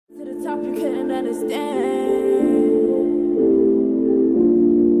top, you couldn't understand.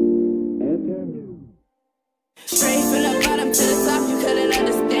 Straight from the bottom to the top, you couldn't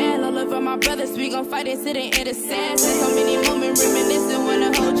understand. All of my brothers, we gon' fight and sit in the sand. There's so many moments reminiscing,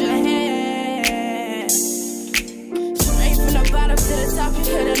 wanna hold your hand. Straight from the bottom to the top, you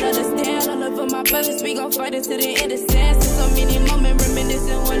couldn't understand. All of my brothers, we gon' fight and sit in the sand. There's so many moments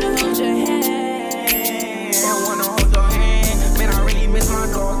reminiscing, wanna hold your hand. I wanna hold your hand. Man, I really miss my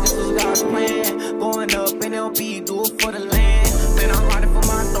dogs, this was God's plan. Going up in LB, do it for the land. Man, I'm riding for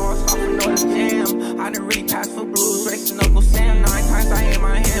my dogs, off and know the jam. I done really passed for blues, racing Uncle Sam. 9 times I hit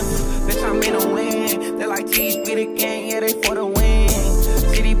my hand. Bitch, I'm in a win. They're like T's be the gang, yeah, they for the win.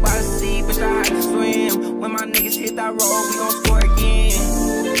 City by the sea, bitch, I had to swim. When my niggas hit that road, we gon' score again.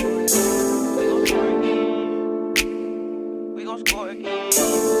 We gon' score again.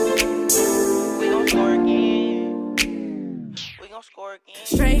 We gon' score again. We gon' score again.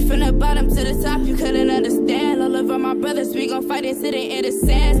 Straight from the bottom to the top, you couldn't understand. All of my brothers, we gon' fight and sit in the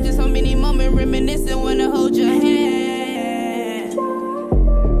sand. There's so many moments reminiscing, wanna hold your hand.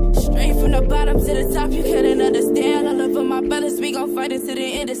 Straight from the bottom to the top, you couldn't understand. All of my brothers, we gon' fight and sit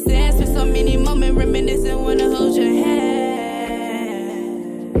in the sand. There's so many moments reminiscing, wanna hold your hand.